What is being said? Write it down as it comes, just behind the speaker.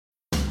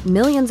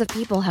Millions of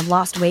people have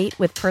lost weight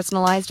with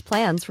personalized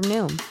plans from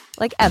Noom.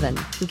 Like Evan,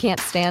 who can't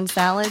stand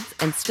salads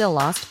and still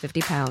lost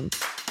 50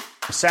 pounds.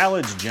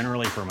 Salads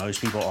generally for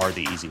most people are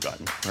the easy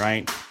button,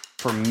 right?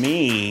 For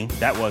me,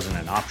 that wasn't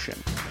an option.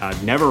 I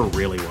never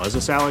really was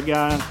a salad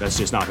guy. That's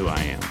just not who I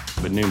am.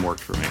 But Noom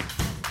worked for me.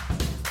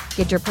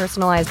 Get your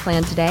personalized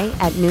plan today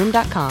at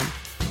Noom.com.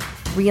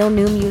 Real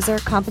Noom user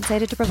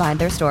compensated to provide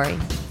their story.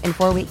 In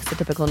 4 weeks, the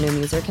typical Noom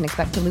user can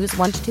expect to lose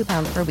 1 to 2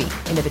 pounds per week.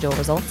 Individual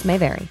results may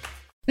vary.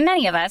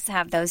 Many of us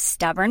have those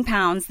stubborn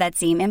pounds that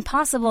seem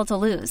impossible to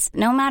lose,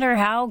 no matter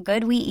how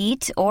good we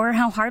eat or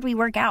how hard we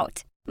work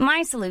out.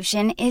 My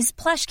solution is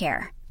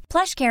PlushCare.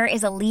 PlushCare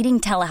is a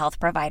leading telehealth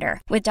provider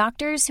with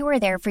doctors who are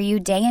there for you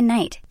day and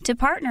night to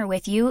partner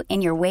with you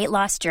in your weight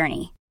loss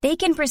journey. They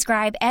can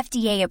prescribe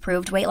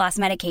FDA-approved weight loss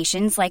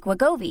medications like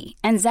Wegovy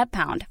and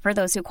Zepbound for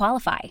those who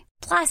qualify.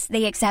 Plus,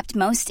 they accept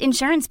most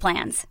insurance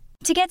plans.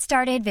 To get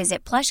started,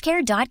 visit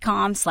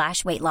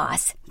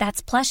plushcare.com/weightloss.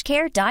 That's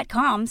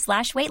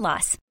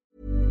plushcare.com/weightloss.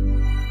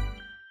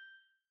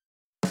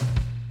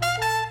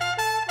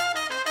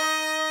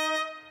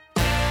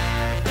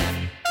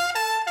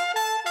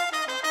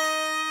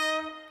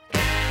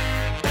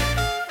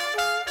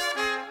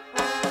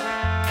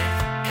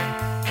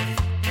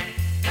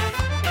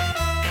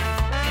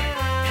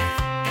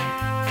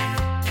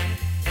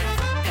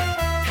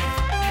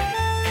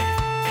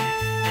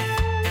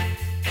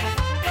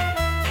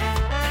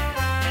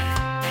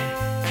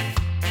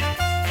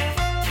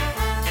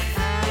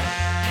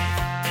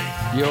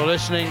 You're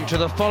listening to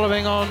the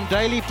Following On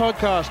daily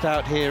podcast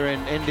out here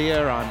in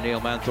India. I'm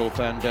Neil Manthorpe,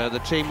 and the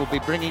team will be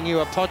bringing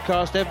you a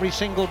podcast every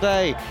single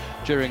day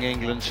during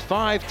England's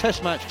 5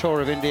 Test match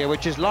tour of India,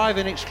 which is live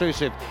and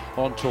exclusive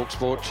on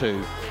TalkSport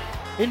 2.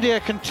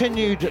 India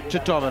continued to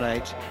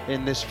dominate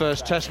in this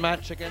first Test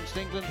match against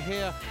England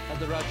here at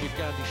the Rajiv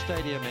Gandhi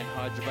Stadium in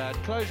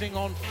Hyderabad, closing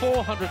on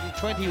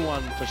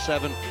 421 for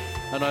 7,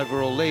 an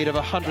overall lead of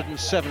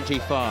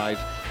 175.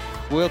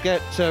 We'll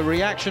get a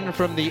reaction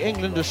from the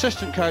England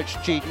assistant coach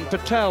Chetan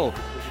Patel.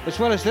 As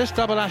well as this,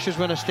 double Ashes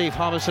winner Steve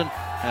Harmison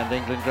and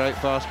England great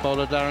fast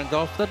bowler Darren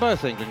Gough. They're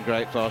both England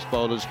great fast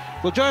bowlers.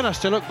 Will join us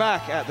to look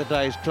back at the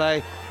day's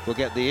play. We'll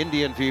get the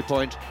Indian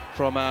viewpoint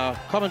from our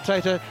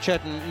commentator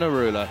Chetan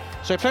Narula.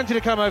 So plenty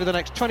to come over the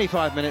next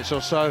 25 minutes or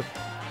so.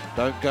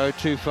 Don't go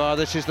too far.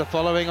 This is the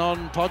Following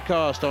On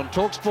podcast on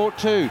TalkSport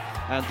 2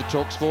 and the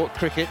TalkSport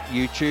Cricket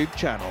YouTube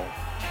channel.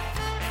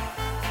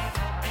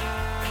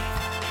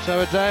 So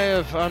a day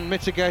of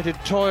unmitigated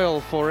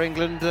toil for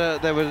England.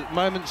 There were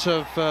moments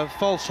of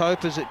false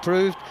hope, as it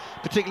proved,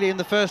 particularly in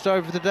the first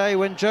over of the day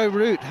when Joe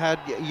Root had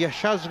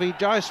Yashasvi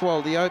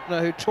Jaiswal, the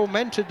opener, who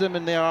tormented them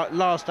in the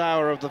last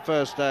hour of the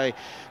first day.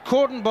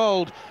 Caught and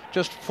bowled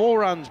just 4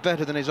 runs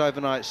better than his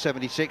overnight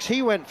 76.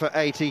 He went for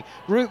 80.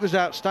 Root was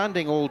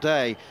outstanding all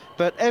day,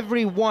 but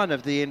every one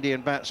of the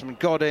Indian batsmen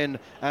got in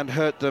and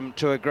hurt them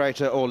to a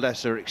greater or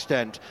lesser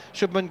extent.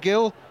 Shubman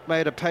Gill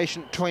made a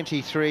patient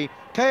 23.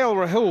 KL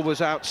Rahul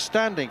was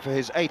outstanding for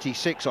his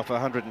 86 off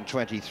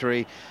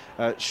 123.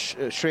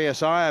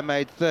 Shreyas Iyer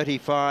made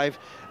 35,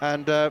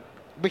 and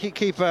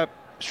wicketkeeper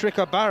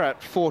Srikhar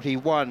Bharat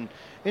 41.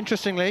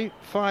 Interestingly,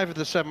 5 of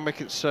the 7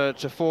 wickets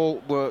to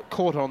fall were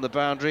caught on the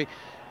boundary.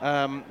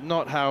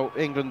 Not how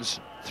England's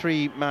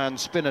 3-man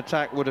spin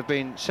attack would have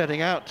been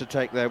setting out to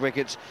take their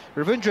wickets.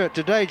 Ravindra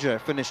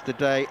Jadeja finished the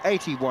day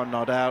 81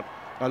 not out,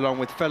 along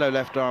with fellow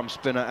left-arm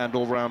spinner and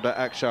all-rounder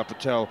Akshar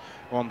Patel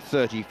on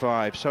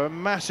 35. So a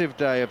massive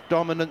day of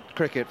dominant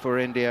cricket for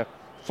India.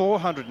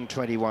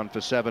 421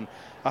 for 7,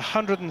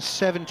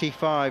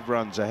 175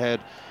 runs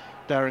ahead.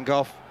 Darren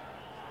Gough,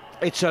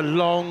 it's a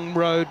long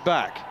road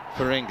back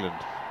for England.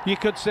 You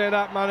could say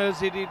that,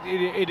 Manners.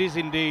 It is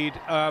indeed.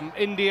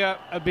 India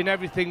have been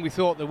everything we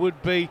thought they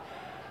would be.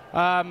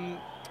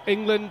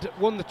 England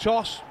won the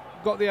toss,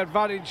 got the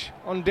advantage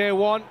on day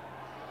one,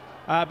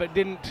 but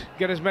didn't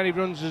get as many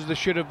runs as they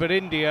should have. But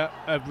India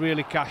have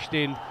really cashed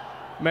in.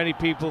 Many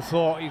people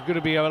thought he's going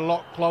to be a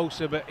lot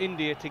closer, but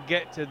India, to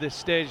get to this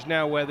stage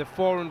now where they're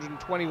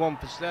 421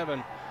 for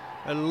 7,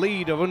 a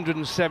lead of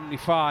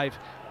 175,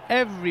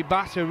 every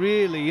batter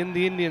really in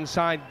the Indian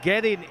side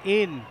getting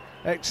in,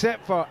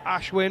 except for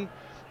Ashwin,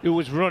 who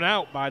was run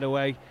out, by the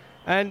way.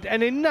 And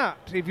in that,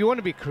 if you want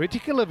to be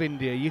critical of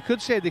India, you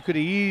could say they could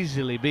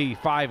easily be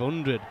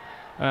 500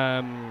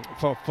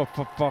 for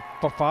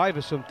 5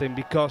 or something,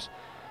 because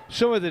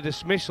some of the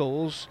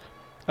dismissals,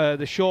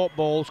 the short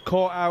balls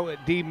caught out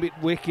at deep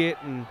wicket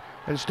and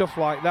stuff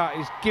like that,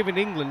 is giving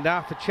England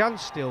half a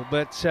chance still.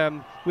 But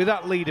with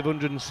that lead of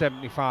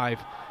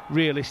 175,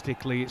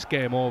 realistically, it's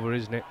game over,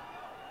 isn't it?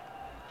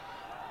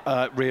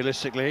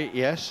 Realistically,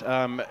 yes.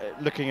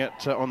 Looking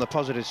at on the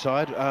positive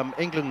side,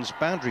 England's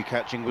boundary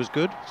catching was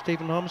good.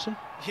 Stephen Harmison?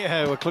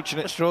 Yeah, we're clutching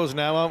at straws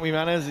now, aren't we,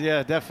 Manners?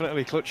 Yeah,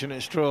 definitely clutching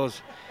at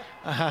straws.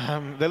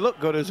 They look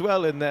good as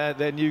well in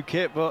their new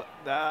kit, but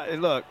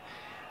look,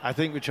 I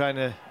think we're trying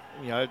to,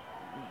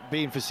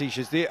 being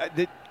facetious.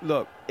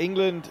 Look,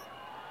 England,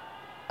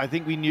 I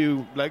think we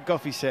knew, like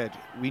Goughy said,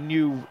 we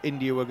knew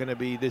India were going to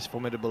be this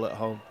formidable at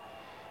home.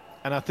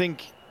 And I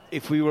think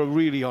if we were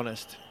really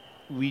honest,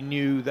 we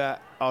knew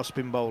that our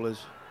spin bowlers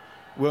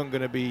weren't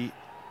going to be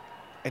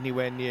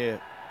anywhere near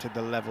to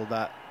the level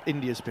that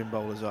India's spin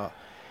bowlers are.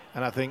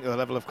 And I think the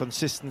level of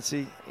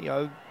consistency,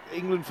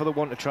 England, for the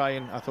want to try,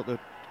 and I thought the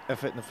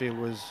effort in the field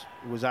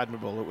was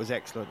admirable. It was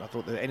excellent. I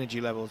thought the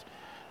energy levels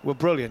were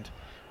brilliant,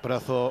 but I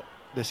thought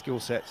the skill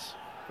sets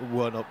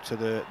weren't up to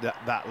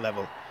that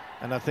level.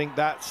 And I think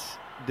that's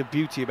the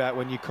beauty about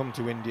when you come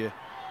to India.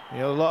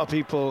 A lot of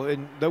people,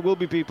 and there will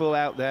be people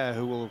out there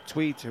who will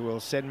tweet, who will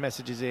send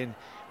messages in.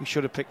 We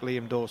should have picked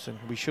Liam Dawson.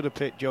 We should have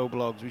picked Joe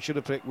Bloggs. We should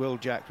have picked Will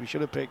Jacks. We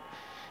should have picked.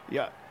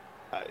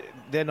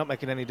 They're not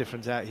making any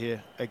difference out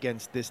here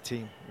against this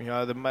team.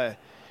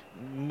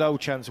 No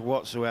chance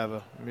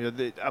whatsoever.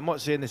 I'm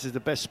not saying this is the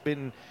best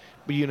spin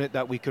unit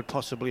that we could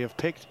possibly have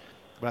picked,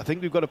 but I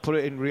think we've got to put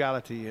it in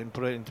reality and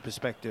put it into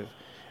perspective.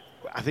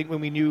 I think when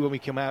we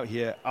came out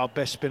here, our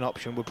best spin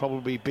option would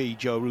probably be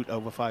Joe Root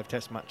over 5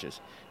 test matches.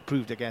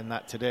 Proved again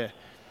that today.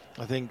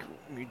 I think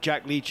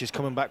Jack Leach is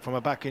coming back from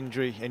a back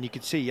injury, and you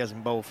could see he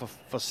hasn't bowled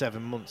for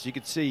 7 months. You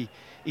could see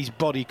his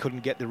body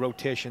couldn't get the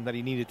rotation that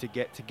he needed to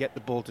get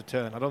the ball to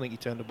turn. I don't think he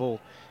turned the ball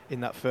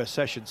in that first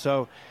session.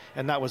 So,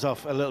 and that was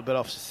off a little bit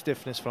off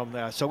stiffness from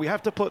there. So we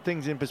have to put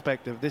things in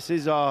perspective. This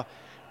is our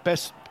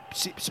best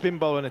spin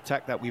bowling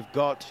attack that we've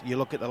got. You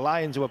look at the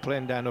Lions who are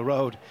playing down the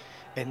road,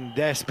 and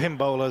their spin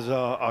bowlers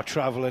are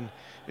travelling.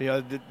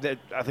 I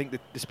think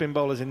the spin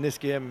bowlers in this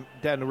game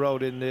down the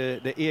road in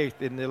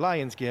the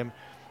Lions game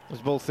was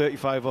bowled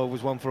 35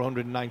 overs, 1 for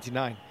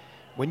 199.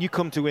 When you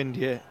come to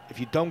India, if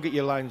you don't get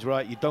your lines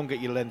right, you don't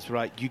get your lengths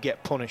right, you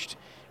get punished.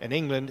 And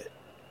England,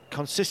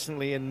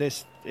 consistently in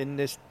this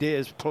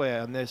day's play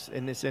in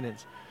this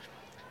innings,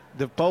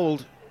 they've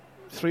bowled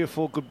 3 or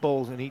 4 good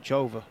balls in each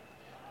over,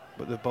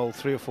 but they've bowled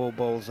 3 or 4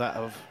 balls that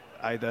have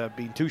either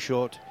been too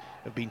short,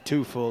 have been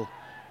too full,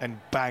 and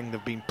bang,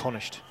 they've been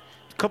punished.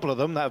 A couple of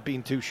them that have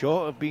been too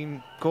short have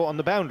been caught on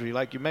the boundary,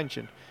 like you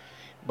mentioned.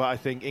 But I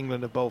think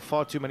England have bowled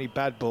far too many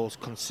bad balls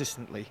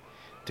consistently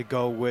to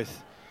go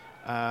with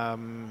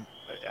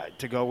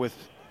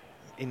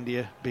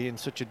India being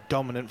such a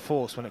dominant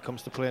force when it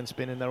comes to playing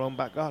spin in their own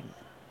back garden.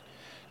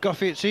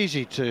 Goffey, it's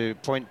easy to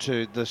point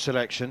to the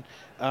selection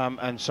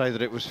and say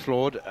that it was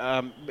flawed.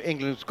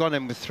 England's gone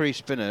in with 3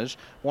 spinners,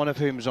 one of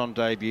whom's on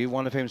debut,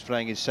 one of whom's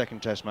playing his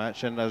second test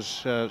match, and as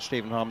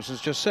Stephen Harmison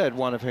has just said,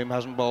 one of whom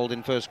hasn't bowled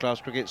in first-class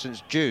cricket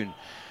since June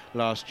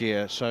last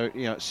year. So,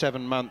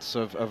 7 months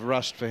of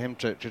rust for him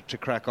to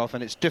crack off,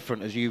 and it's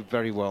different, as you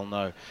very well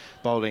know,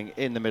 bowling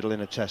in the middle in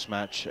a test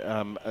match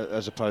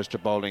as opposed to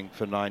bowling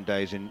for 9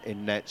 days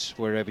in nets,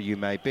 wherever you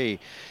may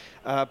be.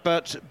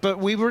 But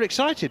we were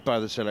excited by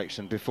the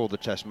selection before the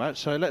test match,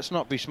 so let's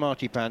not be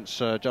smarty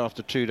pants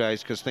after 2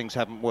 days because things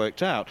haven't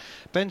worked out.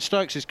 Ben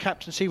Stokes'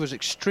 captaincy was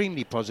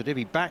extremely positive.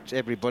 He backed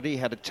everybody. He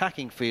had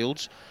attacking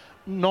fields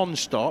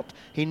non-stop.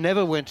 He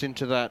never went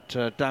into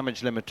that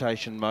damage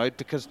limitation mode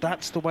because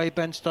that's the way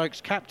Ben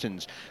Stokes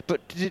captains.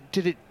 But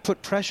did it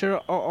put pressure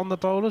on the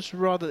bowlers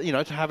rather,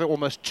 to have it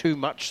almost too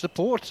much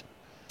support?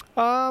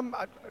 I'm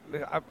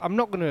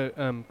not going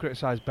to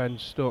criticise Ben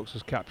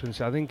Stokes'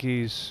 captaincy. I think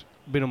he's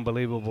been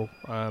unbelievable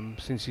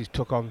since he's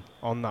took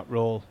on that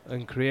role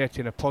and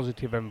creating a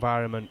positive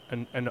environment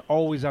and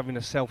always having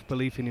a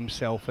self-belief in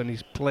himself and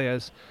his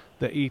players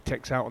that he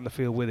takes out on the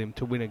field with him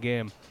to win a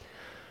game.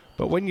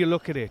 But when you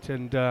look at it,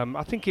 and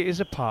I think it is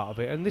a part of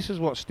it, and this is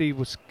what Steve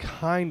was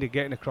kind of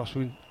getting across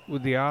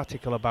with the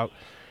article about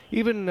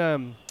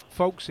even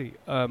Folksy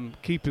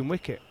keeping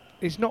wicket.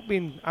 He's not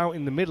been out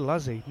in the middle,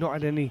 has he? Not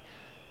had any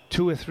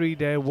 2 or 3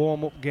 day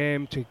warm-up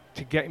game to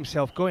get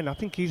himself going. I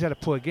think he's had a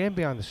poor game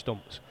behind the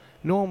stumps.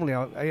 Normally,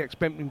 I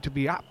expect him to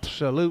be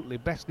absolutely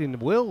best in the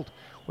world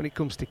when it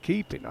comes to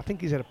keeping. I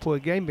think he's had a poor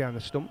game behind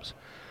the stumps.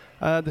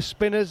 The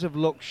spinners have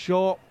looked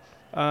short.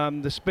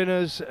 The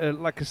spinners,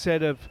 like I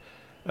said,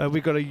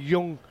 we've got a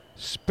young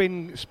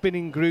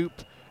spinning group,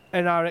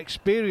 and our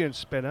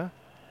experienced spinner,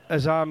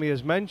 as Army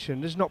has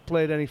mentioned, has not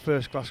played any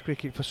first-class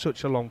cricket for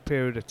such a long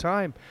period of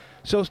time.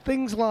 So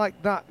things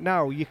like that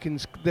now, they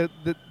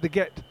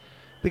get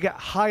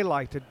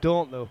highlighted,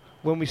 don't they,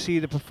 when we see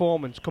the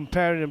performance,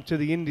 comparing them to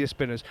the India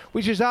spinners,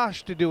 which is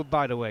harsh to do,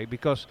 by the way,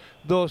 because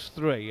those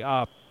 3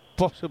 are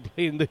possibly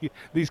in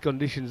these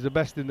conditions the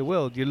best in the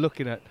world. You're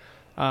looking at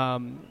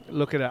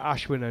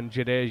Ashwin and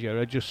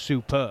Jadeja are just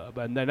superb,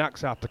 and then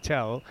Axar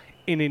Patel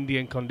in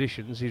Indian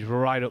conditions is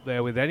right up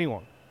there with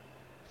anyone.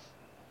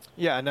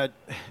 Yeah, and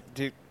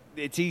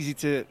it's easy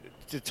to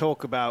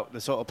talk about the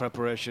sort of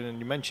preparation, and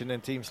you mentioned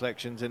in team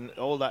selections and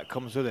all that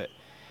comes with it.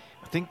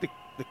 I think the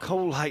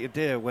cold light of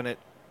day when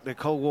the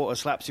cold water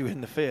slaps you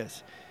in the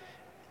face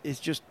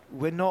is just,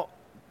 we're not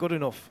good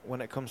enough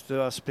when it comes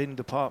to our spin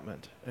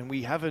department, and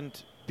we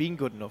haven't been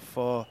good enough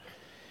for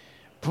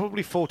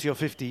probably 40 or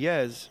 50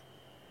 years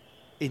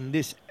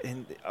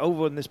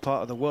over in this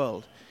part of the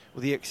world,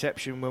 with the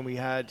exception when we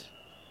had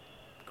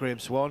Graham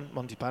Swan,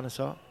 Monty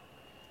Panesar,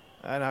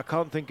 and I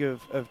can't think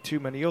of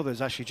too many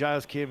others. Ashley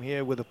Giles came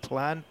here with a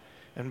plan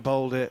and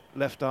bowled it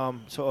left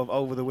arm sort of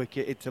over the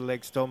wicket, hit the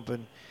leg stump,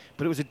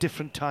 but it was a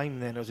different time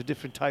then. It was a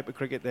different type of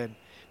cricket then.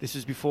 This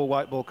is before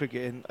white ball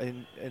cricket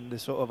in the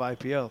sort of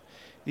IPL.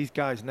 These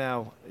guys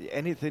now,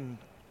 anything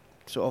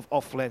sort of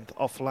off length,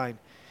 offline,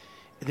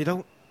 they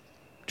don't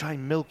try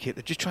and milk it.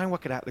 They just try and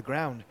whack it out the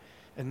ground.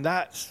 And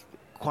that's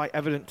quite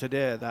evident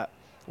today that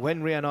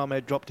when Rian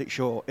Ahmed dropped it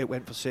short, it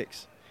went for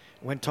 6.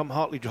 When Tom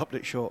Hartley dropped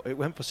it short, it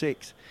went for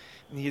 6.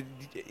 In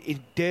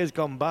days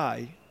gone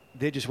by,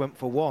 they just went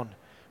for 1.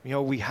 You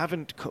know,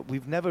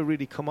 we've never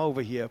really come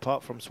over here,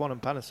 apart from Swan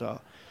and Panesar,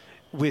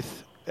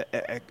 with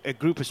a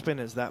group of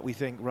spinners that we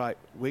think, right,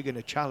 we're going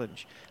to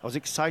challenge. I was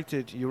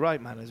excited. You're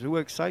right, Manners. We were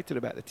excited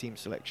about the team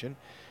selection,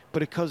 but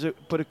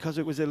because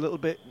it was a little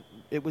bit,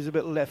 it was a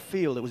bit left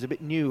field. It was a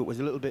bit new. It was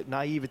a little bit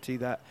naivety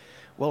that,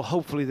 well,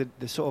 hopefully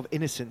the sort of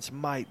innocence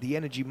the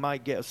energy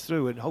might get us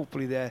through, and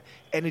hopefully their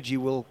energy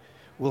will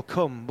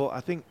come. But I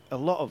think a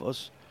lot of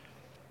us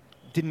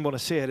didn't want to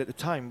say it at the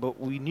time, but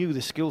we knew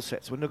the skill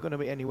sets were not going to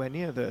be anywhere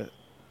near the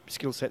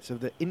skill sets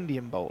of the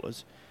Indian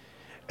bowlers.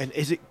 And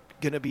is it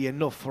going to be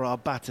enough for our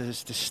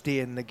batters to stay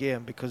in the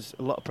game? Because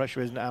a lot of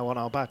pressure is now on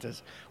our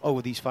batters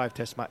over these 5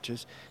 test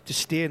matches to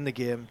stay in the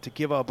game, to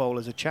give our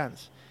bowlers a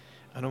chance.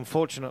 And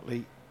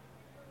unfortunately,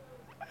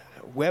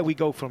 where we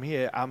go from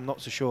here, I'm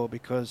not so sure,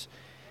 because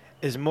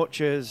as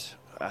much as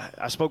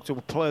I spoke to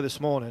a player this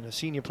morning, a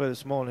senior player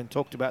this morning,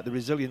 talked about the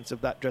resilience of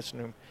that dressing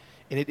room.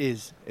 And it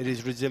is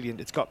resilient.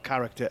 It's got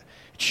character.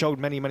 It showed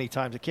many, many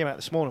times. It came out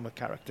this morning with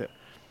character.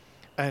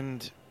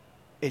 And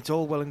it's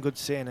all well and good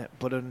saying it,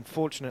 but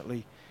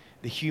unfortunately,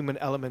 the human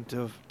element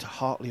of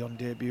Hartley on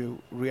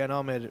debut, Rian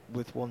Ahmed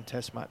with 1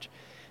 test match,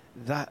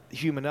 that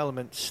human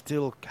element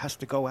still has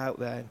to go out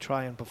there and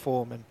try and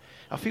perform. And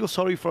I feel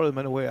sorry for them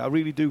in a way. I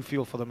really do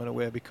feel for them in a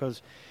way,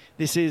 because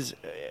this is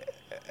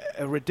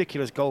a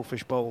ridiculous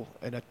goldfish bowl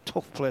and a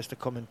tough place to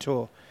come and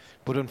tour.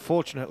 But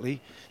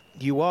unfortunately,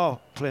 you are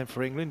playing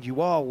for England,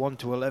 you are 1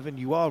 to 11,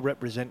 you are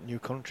representing your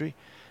country,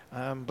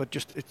 but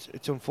just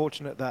it's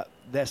unfortunate that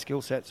their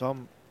skill sets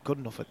aren't good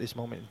enough at this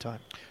moment in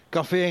time.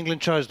 Goughy, England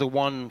chose the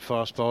 1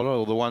 fast bowler,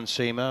 or the 1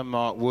 seamer,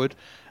 Mark Wood,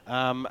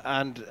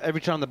 and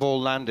every time the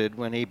ball landed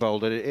when he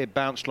bowled it, it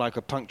bounced like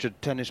a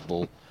punctured tennis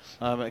ball.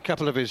 A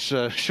couple of his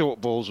short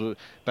balls were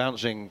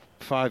bouncing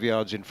 5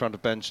 yards in front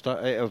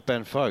of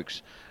Ben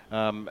Foakes.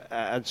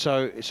 And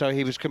so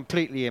he was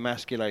completely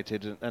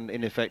emasculated and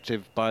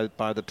ineffective by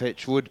the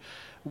pitch.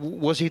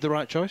 Was he the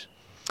right choice?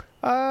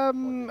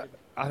 I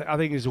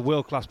think he's a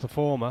world-class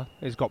performer.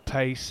 He's got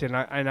pace, and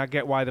I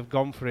get why they've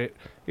gone for it.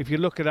 If you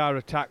look at our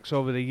attacks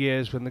over the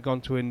years when they've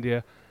gone to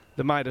India,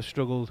 they might have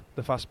struggled,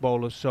 the fast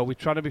bowlers. So we're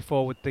trying to be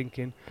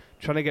forward-thinking,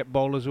 trying to get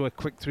bowlers who are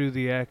quick through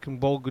the air, can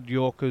bowl good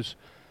Yorkers.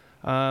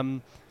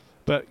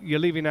 But you're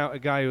leaving out a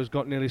guy who's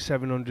got nearly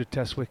 700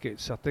 test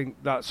wickets. I think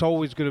that's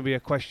always going to be a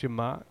question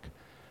mark.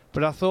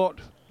 But I thought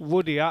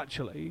Woody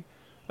actually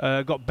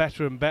got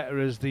better and better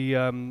as the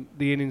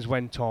innings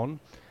went on.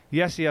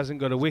 Yes, he hasn't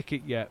got a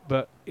wicket yet,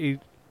 but it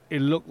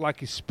looked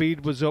like his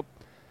speed was up.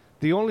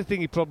 The only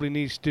thing he probably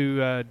needs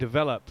to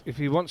develop, if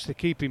he wants to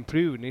keep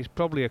improving, is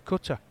probably a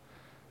cutter.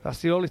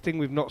 That's the only thing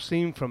we've not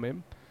seen from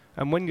him.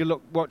 And when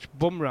you watch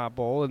Bumrah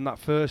ball in that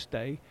first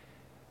day,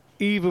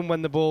 even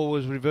when the ball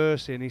was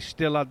reversing, he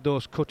still had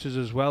those cutters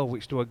as well,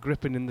 which they were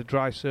gripping in the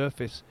dry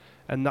surface,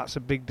 and that's a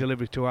big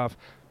delivery to have.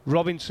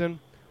 Robinson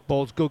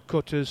bowls good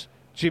cutters,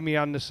 Jimmy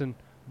Anderson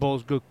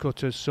bowls good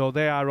cutters, so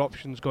they are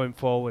options going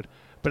forward.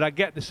 But I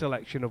get the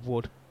selection of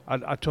Wood.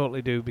 I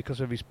totally do, because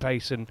of his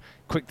pace and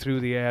quick through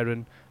the air,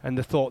 and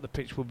the thought the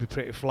pitch would be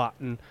pretty flat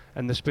and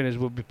the spinners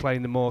would be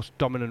playing the most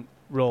dominant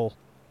role.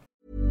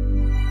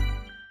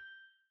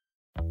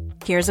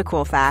 Here's a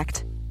cool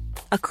fact.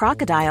 A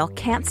crocodile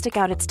can't stick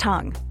out its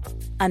tongue.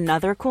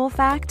 Another cool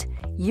fact,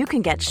 you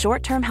can get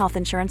short-term health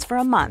insurance for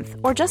a month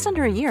or just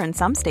under a year in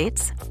some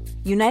states.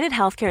 United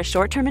Healthcare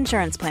short-term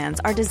insurance plans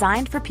are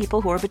designed for people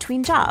who are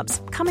between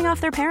jobs, coming off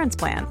their parents'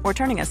 plan, or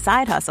turning a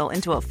side hustle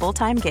into a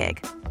full-time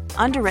gig.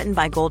 Underwritten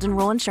by Golden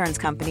Rule Insurance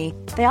Company,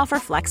 they offer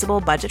flexible,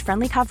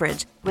 budget-friendly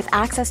coverage with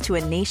access to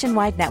a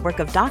nationwide network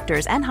of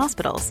doctors and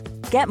hospitals.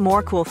 Get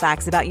more cool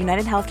facts about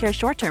United Healthcare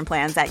short-term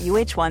plans at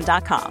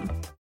uh1.com.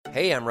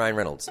 Hey, I'm Ryan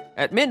Reynolds.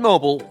 At Mint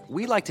Mobile,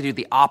 we like to do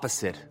the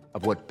opposite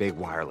of what Big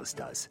Wireless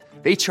does.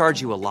 They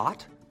charge you a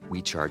lot,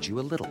 we charge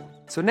you a little.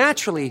 So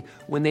naturally,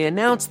 when they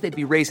announced they'd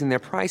be raising their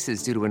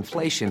prices due to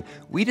inflation,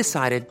 we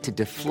decided to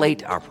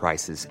deflate our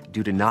prices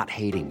due to not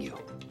hating you.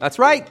 That's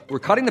right. We're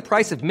cutting the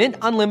price of Mint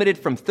Unlimited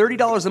from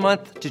 $30 a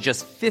month to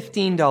just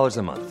 $15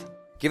 a month.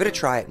 Give it a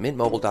try at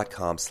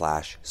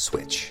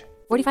mintmobile.com/switch.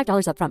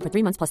 $45 up front for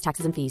 3 months plus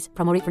taxes and fees.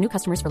 Promo rate for new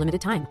customers for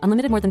limited time.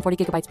 Unlimited more than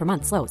 40 gigabytes per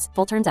month. Slows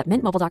full terms at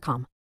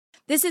mintmobile.com.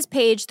 This is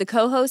Paige, the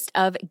co-host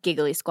of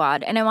Giggly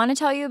Squad, and I want to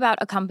tell you about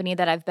a company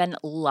that I've been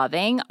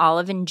loving,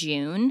 Olive &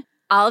 June.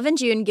 Olive &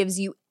 June gives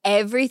you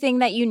everything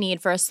that you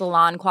need for a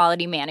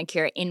salon-quality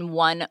manicure in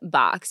one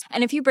box.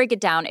 And if you break it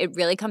down, it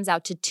really comes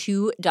out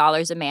to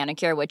 $2 a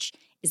manicure, which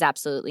is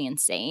absolutely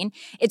insane.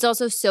 It's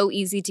also so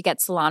easy to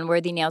get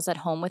salon-worthy nails at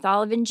home with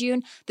Olive &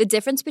 June. The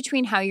difference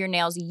between how your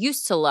nails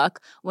used to look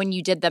when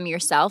you did them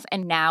yourself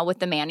and now with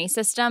the Mani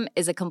system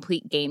is a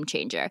complete game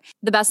changer.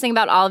 The best thing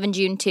about Olive &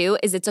 June, too,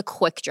 is it's a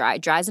quick dry.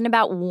 Dries in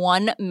about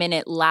 1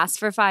 minute, lasts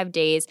for 5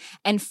 days,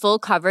 and full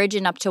coverage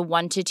in up to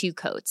 1 to 2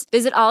 coats.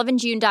 Visit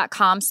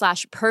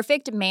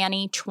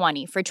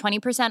oliveandjune.com/perfectmani20 for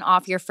 20%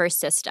 off your first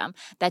system.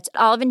 That's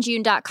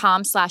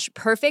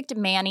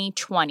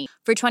oliveandjune.com/perfectmani20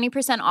 for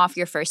 20% off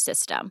your first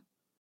system.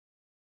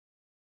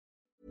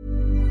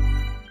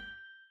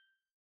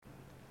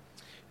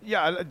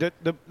 Yeah,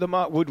 the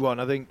Mark Wood one,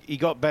 I think he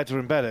got better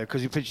and better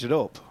because he pitched it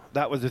up.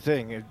 That was the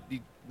thing.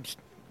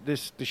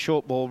 The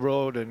short ball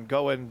road and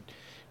going.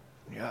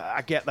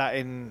 I get that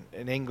in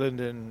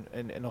England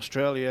and in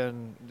Australia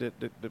and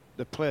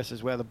the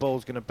places where the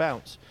ball's going to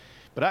bounce.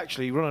 But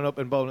actually running up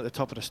and bowling at the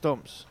top of the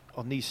stumps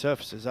on these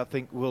surfaces, I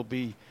think will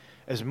be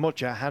as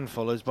much a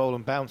handful as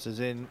bowling bounces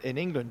in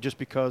England, just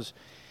because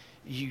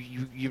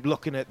you're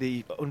looking at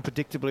the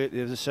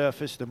unpredictability of the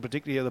surface, the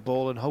unpredictability of the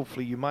ball, and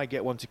hopefully you might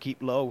get one to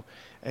keep low,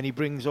 and he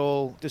brings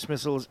all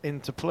dismissals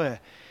into play.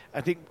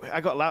 I think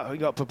I got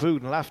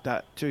poo-pooed and laughed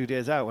at 2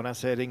 days out when I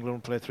said England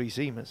would play 3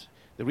 seamers.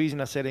 The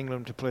reason I said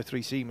England to play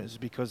 3 seamers is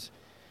because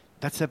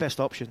that's their best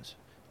options.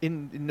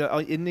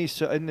 In this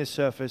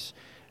surface,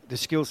 the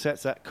skill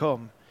sets that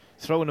come,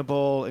 throwing a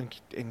ball and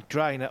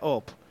drying it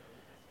up,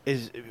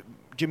 is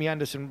Jimmy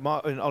Anderson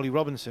and Ollie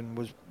Robinson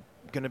was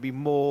going to be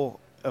more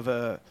of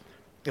a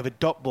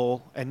dot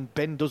ball, and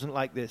Ben doesn't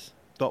like this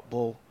dot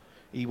ball.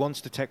 He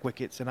wants to take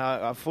wickets, and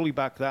I fully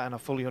back that, and I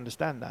fully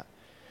understand that.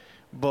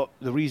 But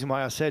the reason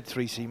why I said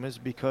 3 seamers,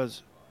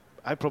 because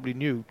I probably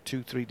knew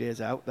 2-3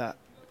 days out that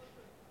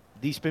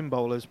these spin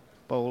bowlers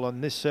bowl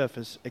on this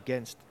surface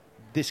against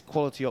this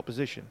quality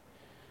opposition,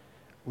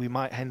 we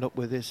might end up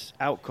with this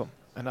outcome.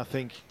 And I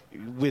think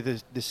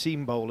with the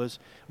seam bowlers,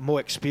 more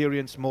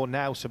experience, more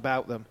nous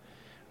about them,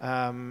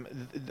 I'm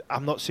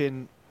not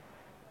saying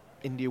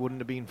India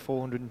wouldn't have been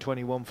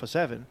 421 for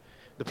 7.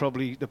 They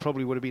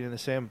probably would have been in the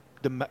same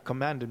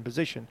commanding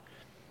position.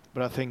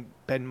 But I think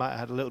Ben might have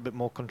had a little bit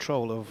more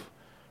control of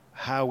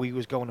how he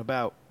was going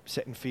about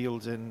setting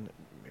fields and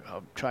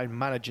trying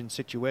managing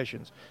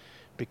situations.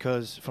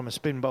 Because from a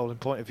spin bowling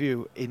point of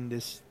view, in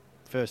this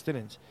first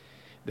innings,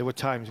 there were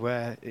times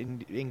where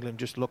England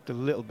just looked a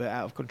little bit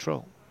out of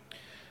control.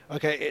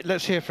 Okay,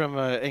 let's hear from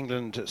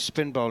England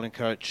spin bowling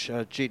coach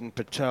Jeetan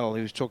Patel,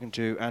 who's talking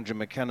to Andrew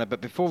McKenna.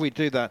 But before we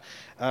do that,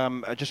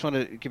 I just want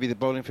to give you the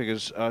bowling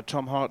figures.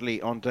 Tom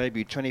Hartley on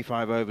debut,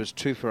 25 overs,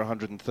 2 for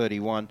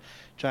 131.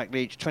 Jack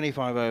Leach,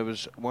 25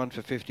 overs, 1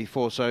 for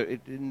 54. So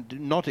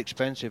not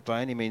expensive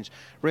by any means.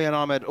 Rian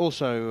Ahmed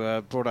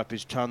also brought up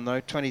his ton, though.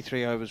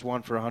 23 overs,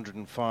 1 for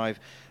 105.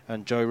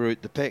 And Joe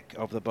Root, the pick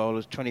of the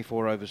bowlers,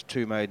 24 overs,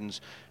 2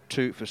 maidens,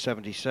 2 for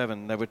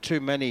 77. There were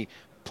too many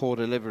poor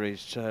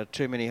deliveries,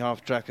 too many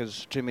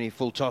half-trackers, too many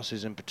full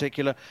tosses in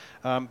particular.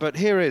 But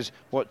here is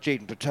what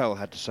Jeetan Patel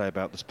had to say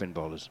about the spin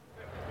bowlers.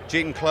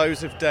 Jeetan,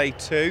 close of day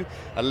 2,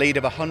 a lead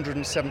of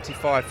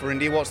 175 for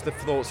India. What's the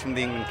thoughts from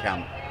the England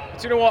camp?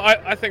 Do you know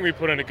what? I think we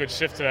put in a good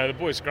shift today. The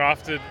boys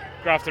grafted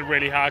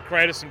really hard,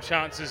 created some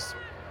chances.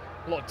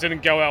 A lot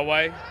didn't go our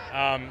way.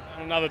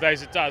 On other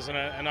days it does, and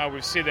I know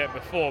we've said that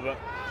before, but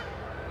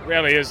the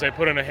reality is they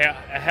put in a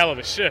hell of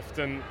a shift,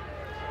 and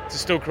to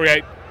still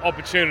create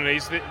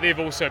opportunities, they've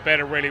also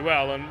batted really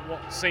well, and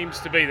what seems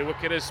to be the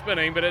wicket is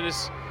spinning, but it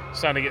is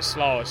starting to get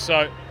slower.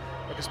 So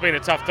look, it's been a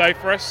tough day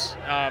for us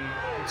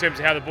in terms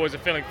of how the boys are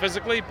feeling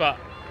physically, but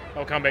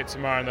they'll come back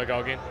tomorrow and they'll go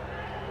again.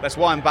 Let's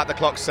wind back the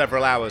clock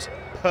several hours.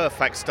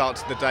 Perfect start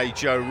to the day,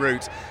 Joe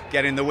Root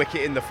getting the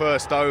wicket in the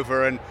first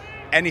over, and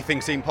anything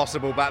seemed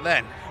possible back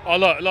then. Oh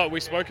look, we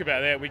spoke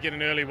about that. We get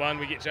an early one,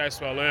 we get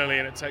Jaiswal early,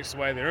 and it takes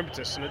away their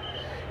impetus, and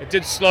it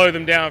did slow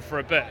them down for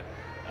a bit.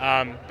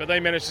 But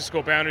they managed to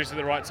score boundaries at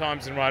the right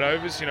times and right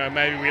overs. You know,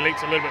 maybe we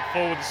leaked a little bit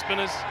forward the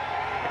spinners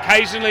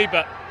occasionally,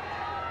 but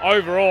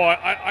overall,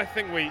 I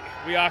think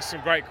we asked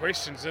some great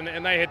questions,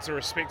 and they had to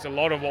respect a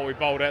lot of what we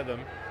bowled at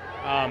them.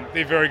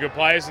 They're very good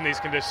players in these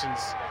conditions.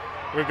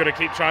 We've got to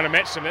keep trying to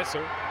match them, that's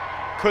all.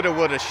 Coulda,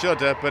 woulda,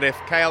 shoulda, but if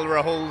KL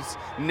Rahul's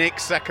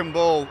Nick's second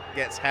ball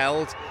gets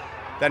held,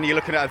 then you're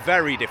looking at a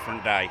very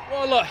different day.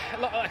 Well, look,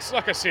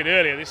 like I said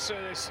earlier,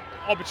 there's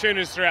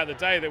opportunities throughout the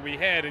day that we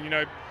had, and, you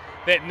know,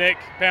 that Nick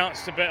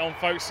bounced a bit on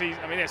Folkes.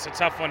 I mean, that's a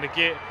tough one to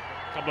get.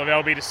 A couple of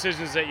LB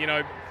decisions that, you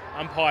know,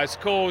 umpires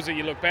calls that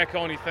you look back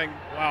on, you think,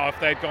 wow, if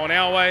they'd gone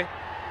our way.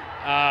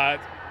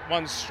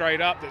 One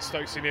straight up that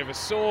Stokesy never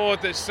saw.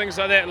 There's things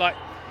like that. Like,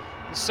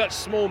 there's such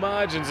small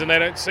margins, and they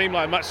don't seem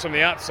like much from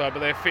the outside, but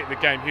they affect the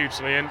game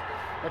hugely. And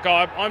look,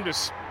 I'm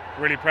just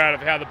really proud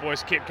of how the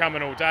boys kept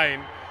coming all day,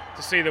 and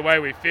to see the way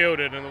we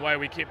fielded and the way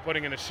we kept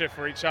putting in a shift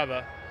for each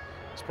other,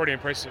 it's pretty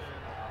impressive.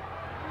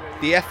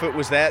 The effort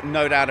was there,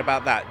 no doubt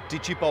about that.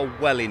 Did you bowl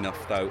well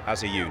enough, though,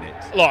 as a unit?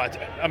 Like,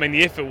 I mean,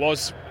 the effort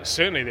was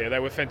certainly there. They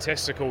were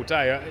fantastic all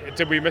day.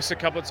 Did we miss a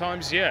couple of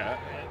times? Yeah.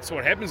 It's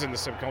what happens in the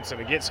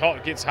subcontinent. It gets hot,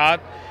 it gets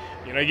hard.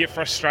 You know, you get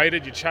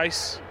frustrated, you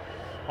chase.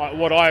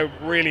 what I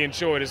really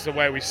enjoyed is the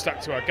way we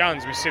stuck to our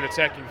guns. We set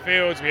attacking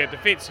fields, we had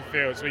defensive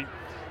fields, we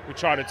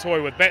tried to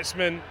toy with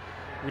batsmen,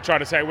 we tried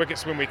to take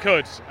wickets when we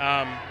could.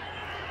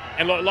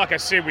 And like I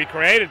said, we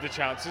created the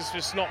chances,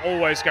 just not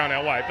always going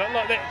our way. But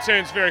that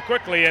turns very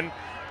quickly, and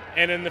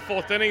in the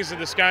fourth innings of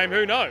this game,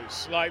 who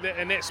knows?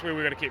 And that's where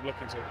we're going to keep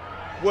looking to.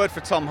 Word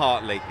for Tom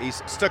Hartley.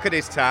 He's stuck at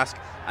his task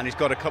and he's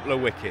got a couple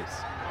of wickets.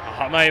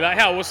 Oh, mate,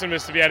 how awesome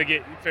is to be able to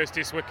get your first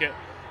Test wicket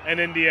in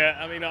India.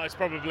 I mean,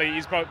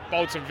 he's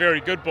bowled some very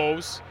good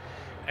balls,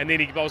 and then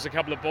he bowls a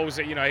couple of balls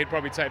that he'd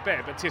probably take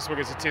back. But Test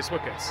wickets are Test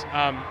wickets.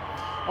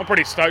 I'm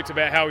pretty stoked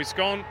about how he's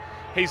gone.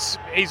 He's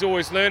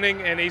always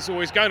learning, and he's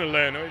always going to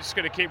learn. We're just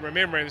going to keep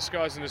remembering this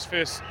guy's in his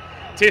first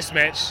Test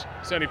match.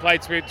 He's only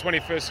played 20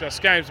 first-class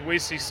games, and we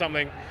see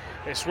something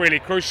that's really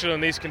crucial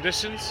in these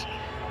conditions.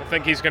 I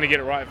think he's going to get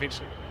it right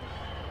eventually.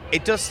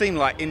 It does seem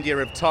like India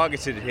have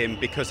targeted him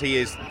because he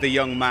is the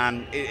young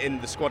man in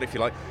the squad, if you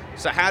like.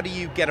 So how do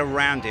you get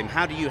around him?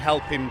 How do you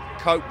help him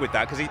cope with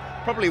that? Because he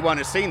probably won't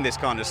have seen this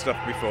kind of stuff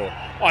before.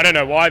 I don't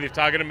know why they've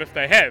targeted him if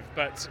they have,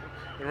 but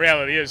the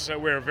reality is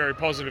we're a very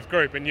positive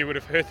group, and you would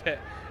have heard that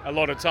a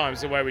lot of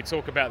times the way we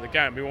talk about the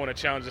game. We want to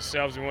challenge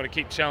ourselves. We want to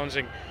keep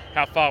challenging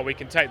how far we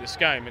can take this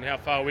game and how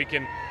far we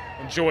can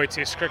enjoy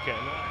Test cricket.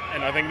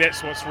 And I think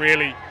that's what's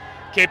really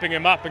keeping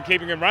him up and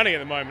keeping him running at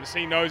the moment.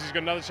 He knows he's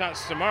got another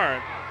chance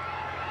tomorrow.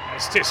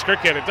 It's Test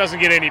cricket. It doesn't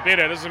get any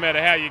better. It doesn't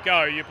matter how you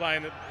go. You're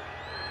playing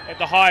at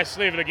the highest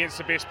level against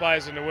the best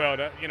players in the world.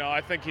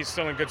 I think he's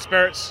still in good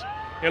spirits.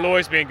 He'll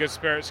always be in good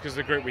spirits because of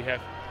the group we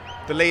have.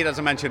 The lead, as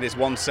I mentioned, is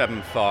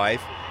 175.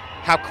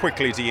 How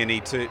quickly do you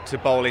need to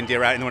bowl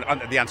India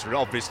out? The answer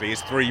obviously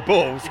is 3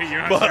 balls. You're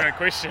answering a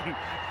question.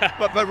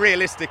 but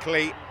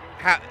realistically,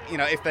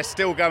 if they're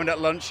still going at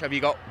lunch, have you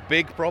got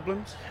big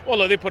problems? Well,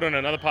 look, they put on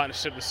another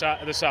partnership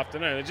this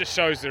afternoon. It just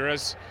shows there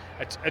is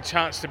a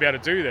chance to be able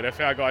to do that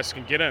if our guys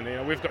can get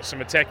in. We've got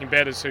some attacking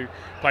batters who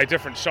play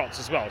different shots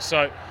as well.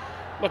 So,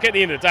 look, at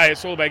the end of the day,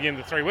 it's all about getting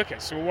the 3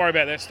 wickets. So we'll worry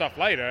about that stuff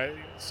later.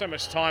 So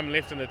much time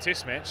left in the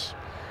Test match.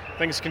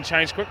 Things can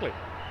change quickly.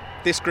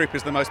 This group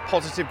is the most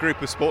positive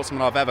group of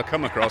sportsmen I've ever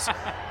come across.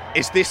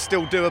 Is this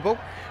still doable?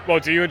 Well,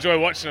 do you enjoy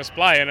watching us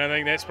play? And I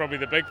think that's probably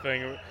the big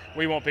thing.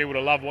 We want people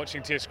to love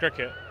watching Test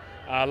cricket,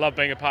 love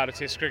being a part of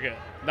Test cricket.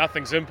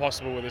 Nothing's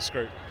impossible with this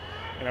group.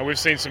 We've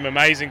seen some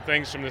amazing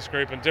things from this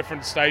group in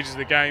different stages of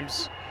the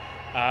games.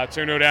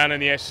 2-0 down in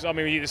the Ashes. I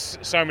mean, there's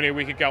so many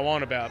we could go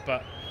on about,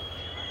 but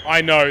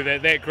I know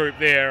that group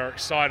there are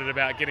excited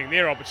about getting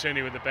their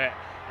opportunity with the bat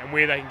and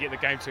where they can get the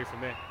game to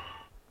from there.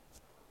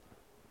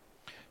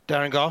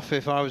 Darren Gough,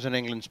 if I was an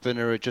England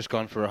spinner who had just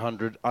gone for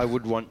 100, I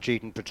would want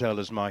Chetan Patel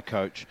as my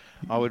coach.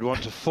 I would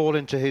want to fall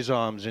into his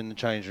arms in the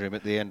change room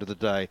at the end of the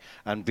day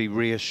and be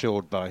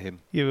reassured by him.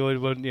 You would,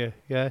 wouldn't you?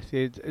 Yeah,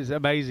 it's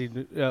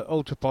amazing,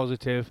 ultra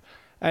positive,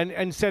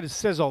 and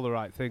says all the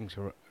right things,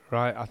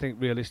 right? I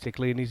think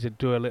realistically he needs to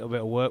do a little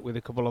bit of work with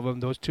a couple of them.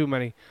 There was too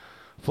many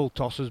full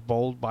tosses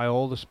bowled by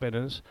all the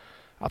spinners.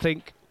 I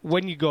think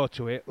when you go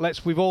to it,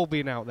 we've all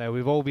been out there,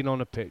 we've all been on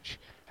a pitch,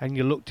 and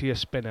you look to your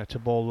spinner to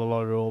bowl a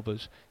lot of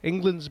overs.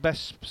 England's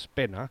best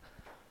spinner,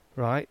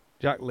 right,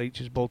 Jack Leach,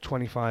 has bowled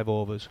 25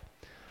 overs.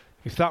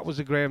 If that was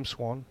a Graham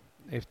Swan,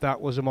 if that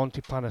was a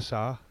Monty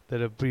Panesar,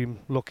 they'd have been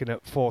looking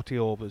at 40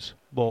 overs,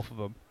 both of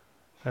them,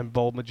 and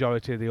bowled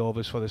majority of the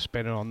overs for the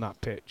spinner on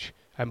that pitch,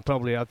 and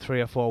probably had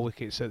 3 or 4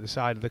 wickets at the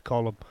side of the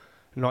column,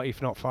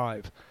 if not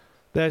 5.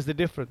 There's the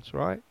difference,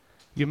 right?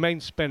 Your main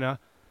spinner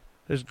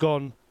has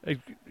gone,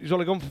 he's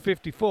only gone for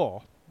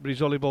 54, but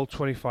he's only bowled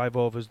 25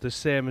 overs, the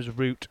same as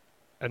Root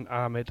and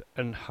Ahmed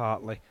and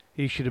Hartley.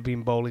 He should have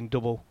been bowling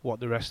double what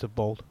the rest have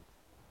bowled.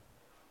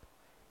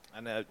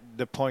 And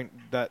the point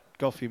that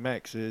Goughy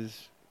makes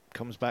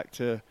comes back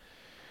to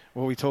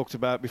what we talked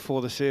about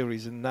before the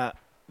series, and that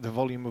the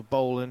volume of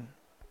bowling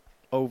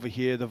over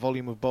here, the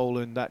volume of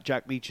bowling that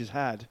Jack Leach has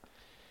had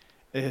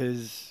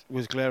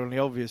was glaringly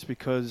obvious,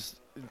 because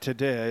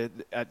today,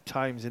 at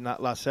times in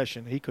that last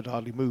session, he could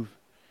hardly move.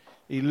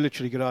 He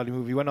literally could hardly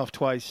move. He went off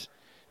twice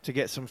to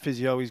get some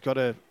physio.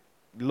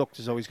 Looked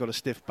as though he's got a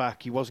stiff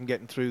back. He wasn't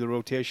getting through the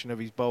rotation of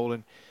his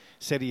bowling.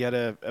 Said he had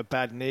a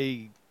bad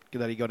knee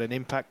that he got an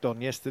impact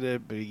on yesterday,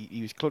 but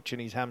he was clutching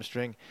his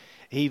hamstring.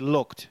 He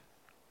looked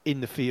in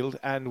the field,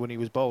 and when he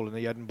was bowling,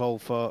 he hadn't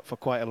bowled for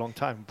quite a long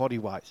time,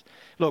 body-wise.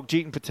 Look,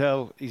 Chetan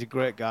Patel, he's a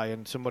great guy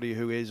and somebody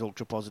who is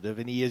ultra-positive,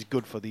 and he is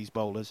good for these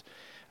bowlers.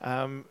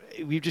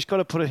 We've just got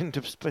to put it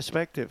into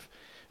perspective.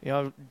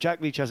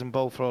 Jack Leach hasn't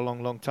bowled for a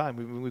long, long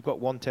time. We've got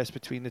one test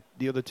between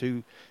the other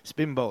 2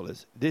 spin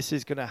bowlers. This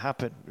is going to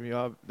happen.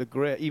 The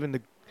great, even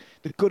the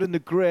good and the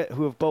great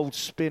who have bowled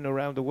spin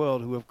around the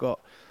world, who have got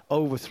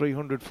over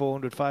 300,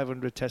 400,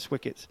 500 test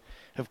wickets,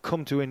 have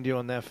come to India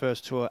on their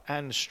first tour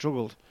and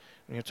struggled.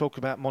 Talk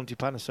about Monty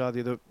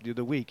Panesar the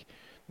other week.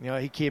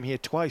 He came here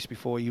twice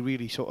before he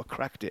really sort of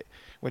cracked it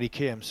when he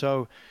came.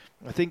 So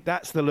I think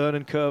that's the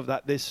learning curve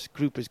that this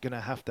group is going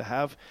to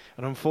have.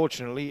 And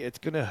unfortunately, it's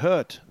going to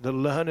hurt. The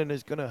learning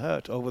is going to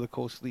hurt over the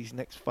course of these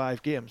next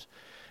 5 games.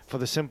 For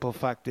the simple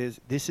fact is,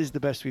 this is the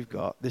best we've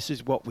got. This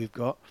is what we've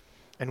got.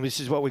 And this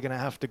is what we're going to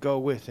have to go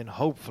with. And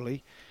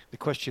hopefully, the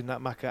question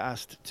that Maka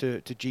asked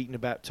to Jeetan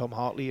about Tom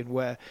Hartley and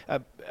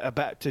to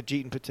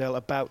Jeetan Patel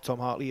about Tom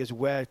Hartley is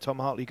where Tom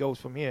Hartley goes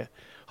from here.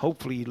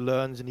 Hopefully he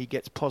learns and he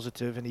gets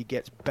positive and he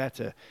gets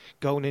better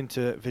going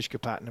into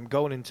Visakhapatnam,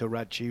 going into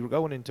Ranchi,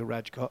 going into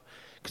Rajkot,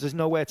 because there's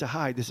nowhere to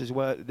hide. These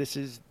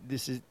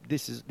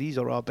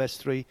are our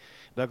best three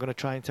that are going to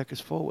try and take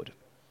us forward.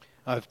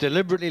 I've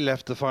deliberately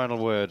left the final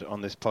word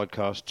on this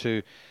podcast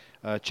to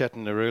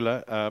Chetan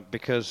Narula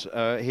because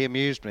he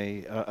amused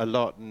me a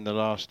lot in the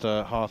last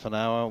half an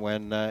hour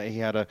when he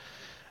had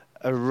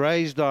a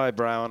raised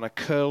eyebrow and a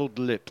curled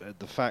lip at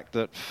the fact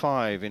that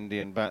 5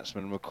 Indian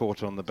batsmen were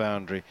caught on the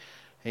boundary.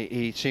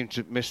 He seemed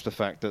to miss the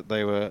fact that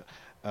they were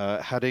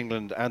had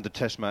England and the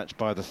Test match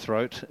by the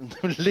throat,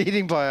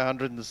 leading by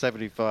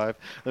 175.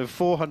 They were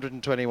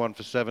 421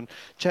 for 7.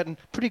 Chetan,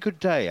 pretty good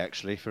day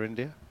actually for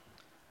India.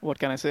 What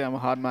can I say? I'm a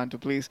hard man to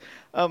please.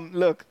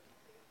 Look,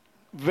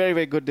 very,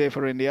 very good day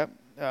for India.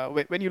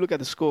 When you look at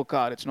the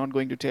scorecard, it's not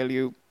going to tell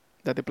you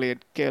that they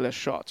played careless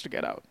shots to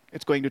get out.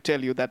 It's going to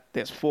tell you that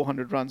there's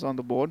 400 runs on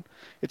the board.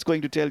 It's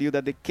going to tell you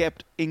that they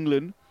kept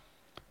England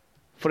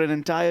for an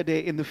entire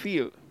day in the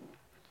field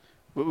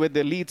with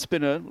their lead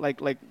spinner, like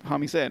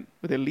Hami said,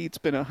 with their lead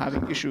spinner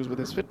having issues with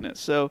his fitness.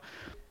 So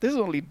this is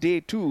only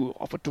day 2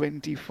 of a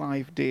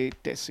 25-day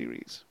test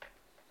series.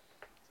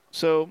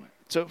 So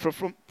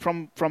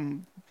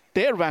from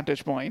their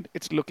vantage point,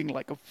 it's looking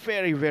like a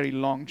very, very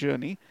long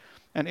journey.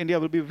 And India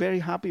will be very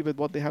happy with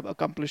what they have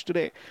accomplished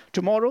today.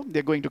 Tomorrow,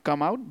 they're going to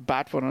come out,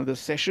 bat for another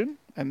session,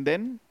 and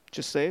then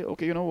just say,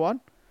 okay, you know what?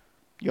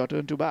 Your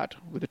turn to bat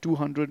with a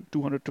 200,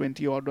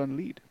 220-odd run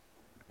lead.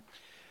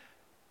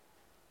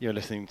 You're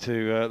listening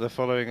to the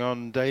Following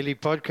On Daily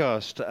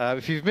podcast.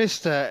 If you've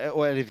missed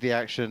any of the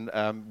action,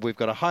 we've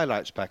got a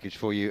highlights package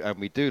for you, and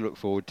we do look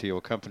forward to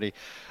your company.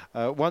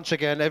 Once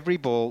again, every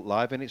ball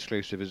live and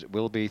exclusive as it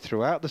will be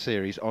throughout the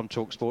series on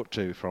TalkSport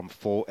 2 from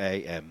 4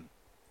 a.m.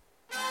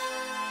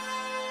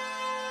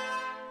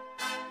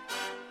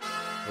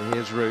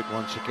 Here's Root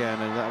once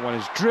again, and that one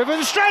is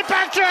driven straight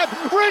back to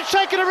him. Root's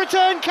taking a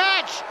return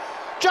catch.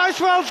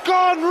 Jaiswal's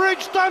gone.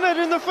 Root's done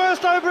it in the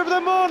first over of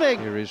the morning.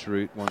 Here is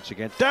Root once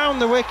again. Down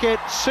the wicket,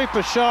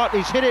 super shot.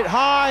 He's hit it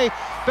high.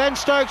 Ben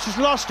Stokes has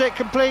lost it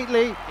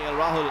completely. KL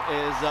Rahul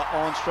is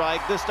on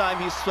strike. This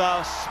time he's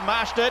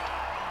smashed it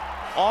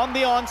on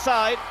the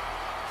onside.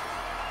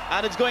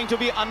 And it's going to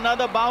be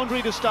another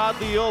boundary to start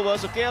the over.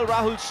 So KL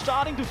Rahul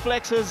starting to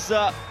flex his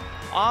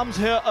arms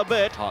here a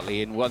bit.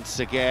 Hartley in once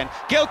again.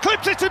 Gill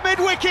clips it to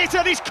mid-wicket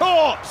and he's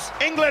caught.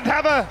 England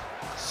have a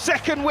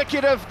second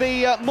wicket of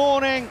the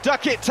morning.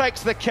 Duckett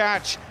takes the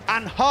catch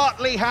and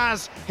Hartley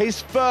has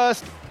his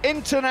first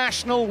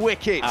international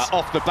wicket.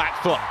 Off the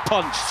back foot,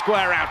 punch,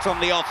 square out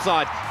on the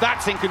offside.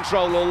 That's in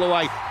control all the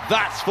way.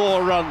 That's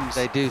 4 runs.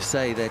 They do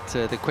say that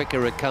the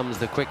quicker it comes,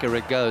 the quicker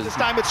it goes. This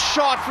time it's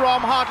shot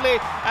from Hartley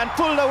and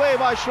pulled away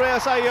by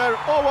Shreyas Iyer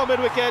over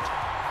mid-wicket.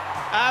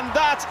 And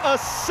that's a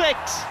 6.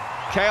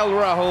 KL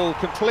Rahul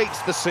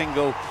completes the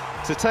single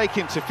to take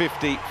him to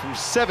 50 from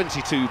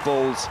 72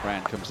 balls.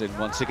 Brown comes in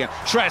once again.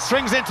 Shreyas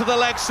swings into the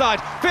leg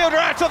side. Fielder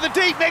out on the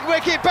deep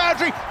mid-wicket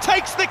boundary.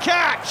 Takes the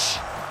catch.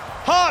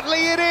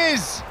 Hartley it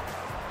is.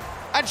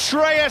 And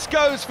Shreyas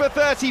goes for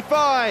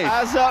 35.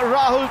 As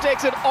Rahul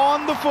takes it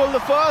on the full, the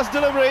first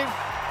delivery.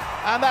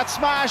 And that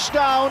smash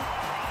down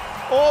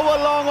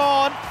over long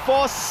on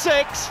for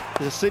 6.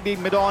 This is Siddique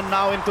Midon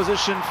now in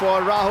position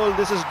for Rahul.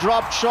 This is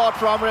dropped shot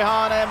from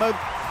Rehan Ahmed.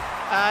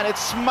 And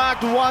it's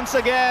smacked once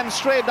again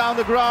straight down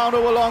the ground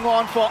over long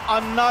on for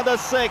another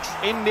 6.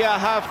 India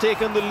have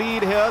taken the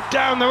lead here.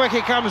 Down the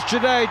wicket comes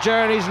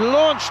Jadeja, and he's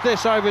launched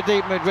this over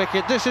deep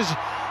mid-wicket. This is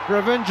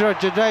Ravindra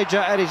Jadeja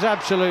at his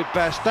absolute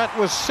best. That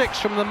was 6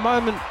 from the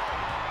moment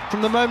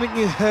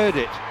you heard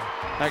it,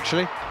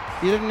 actually.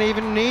 You didn't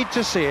even need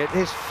to see it.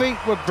 His feet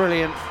were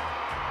brilliant.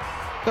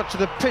 Got to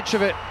the pitch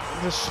of it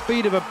with the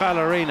speed of a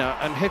ballerina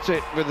and hit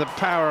it with the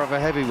power of a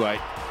heavyweight.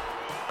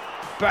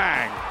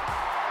 Bang!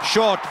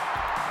 Short.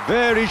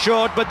 Very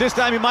short, but this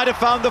time he might have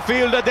found the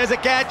fielder. There's a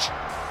catch.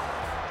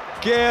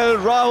 KL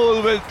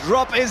Rahul will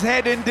drop his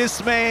head in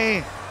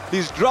dismay.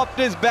 He's dropped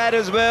his bat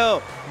as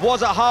well.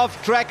 Was a half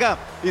tracker.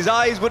 His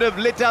eyes would have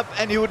lit up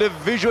and he would have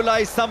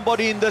visualized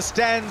somebody in the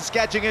stands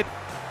catching it.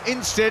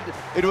 Instead,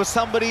 it was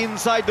somebody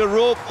inside the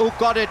rope who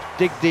caught it.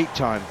 Dig deep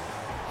time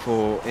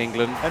for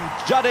England. And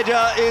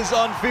Jadeja is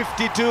on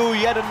 52,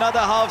 yet another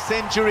half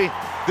century.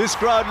 This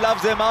crowd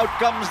loves him. Out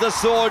comes the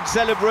sword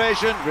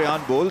celebration.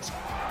 Rehan bowls.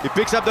 He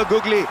picks up the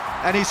googly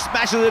and he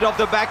smashes it off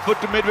the back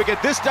foot to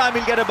mid-wicket. This time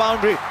he'll get a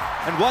boundary.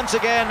 And once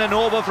again, an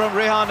over from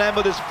Rehan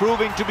Ahmed is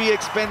proving to be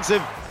expensive.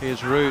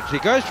 Here's Root. He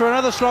goes for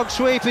another slog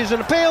sweep. He's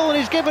an appeal and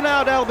he's given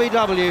out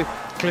LBW.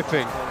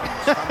 Clipping.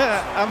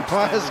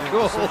 Umpire's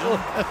call.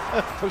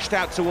 Pushed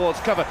out towards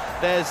cover.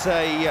 There's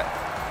a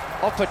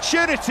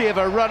opportunity of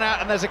a run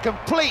out and there's a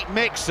complete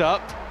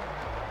mix-up.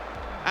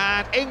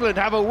 And England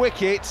have a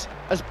wicket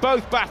as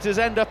both batters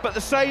end up at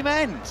the same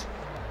end.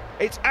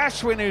 It's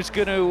Ashwin who's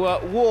going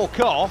to walk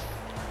off.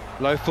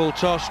 Low full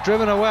toss,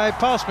 driven away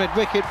past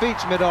mid-wicket,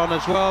 beats mid-on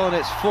as well, and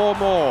it's 4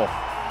 more.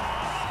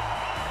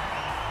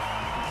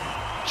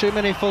 too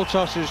many full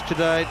tosses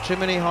today, too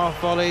many half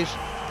volleys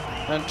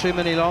and too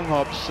many long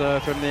hops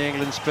from the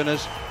England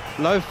spinners.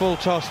 Low full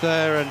toss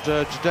there, and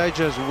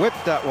Jadeja's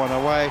whipped that one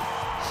away,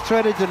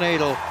 threaded the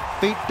needle,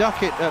 beat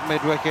Duckett at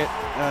mid-wicket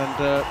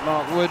and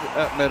Mark Wood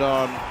at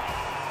mid-on,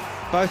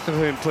 both of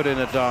whom put in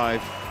a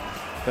dive.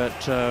 But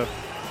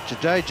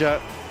Jadeja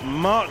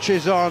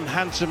marches on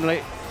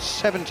handsomely,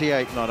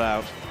 78 not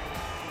out.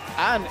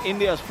 And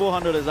India's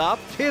 400 is up.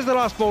 Here's the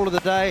last ball of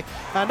the day,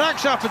 and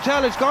Akshar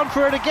Patel has gone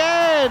for it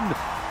again.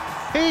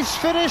 He's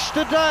finished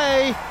the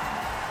day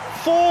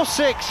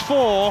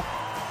 4-6-4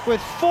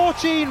 with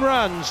 14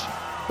 runs,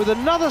 with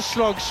another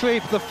slog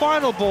sweep, the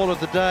final ball of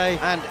the day,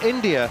 and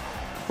India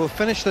will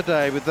finish the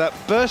day with that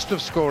burst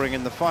of scoring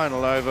in the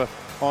final over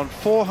on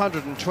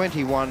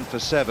 421 for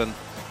 7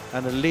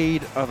 and a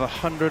lead of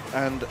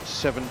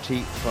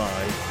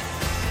 175.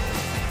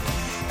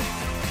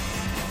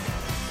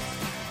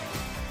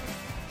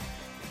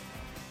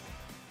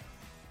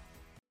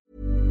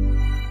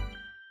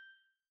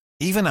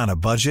 Even on a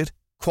budget,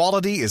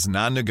 quality is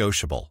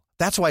non-negotiable.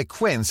 That's why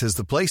Quince is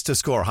the place to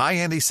score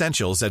high-end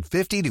essentials at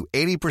 50 to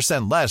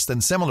 80% less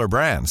than similar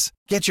brands.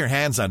 Get your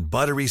hands on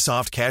buttery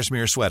soft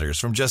cashmere sweaters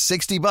from just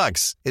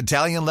 $60,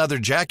 Italian leather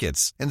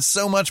jackets, and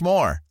so much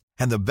more.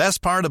 And the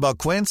best part about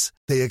Quince,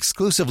 they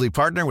exclusively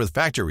partner with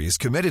factories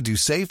committed to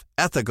safe,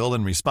 ethical,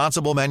 and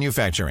responsible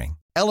manufacturing.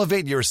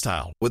 Elevate your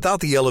style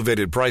without the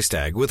elevated price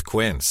tag with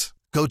Quince.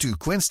 Go to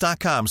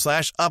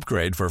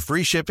quince.com/upgrade for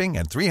free shipping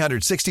and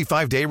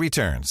 365-day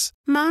returns.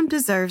 Mom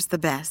deserves the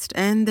best,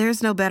 and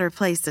there's no better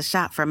place to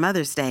shop for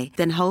Mother's Day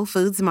than Whole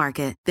Foods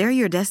Market. They're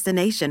your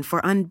destination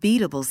for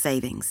unbeatable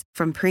savings,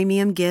 from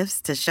premium gifts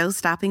to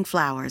show-stopping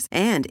flowers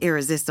and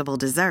irresistible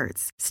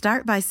desserts.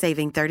 Start by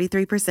saving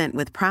 33%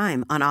 with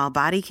Prime on all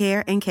body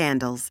care and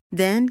candles.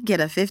 Then get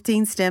a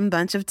 15-stem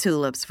bunch of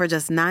tulips for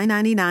just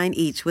 $9.99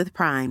 each with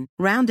Prime.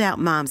 Round out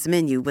Mom's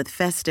menu with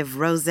festive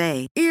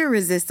rosé,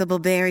 irresistible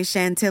berry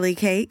chantilly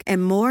cake,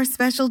 and more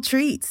special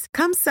treats.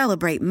 Come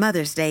celebrate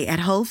Mother's Day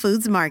at Whole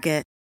Foods Market.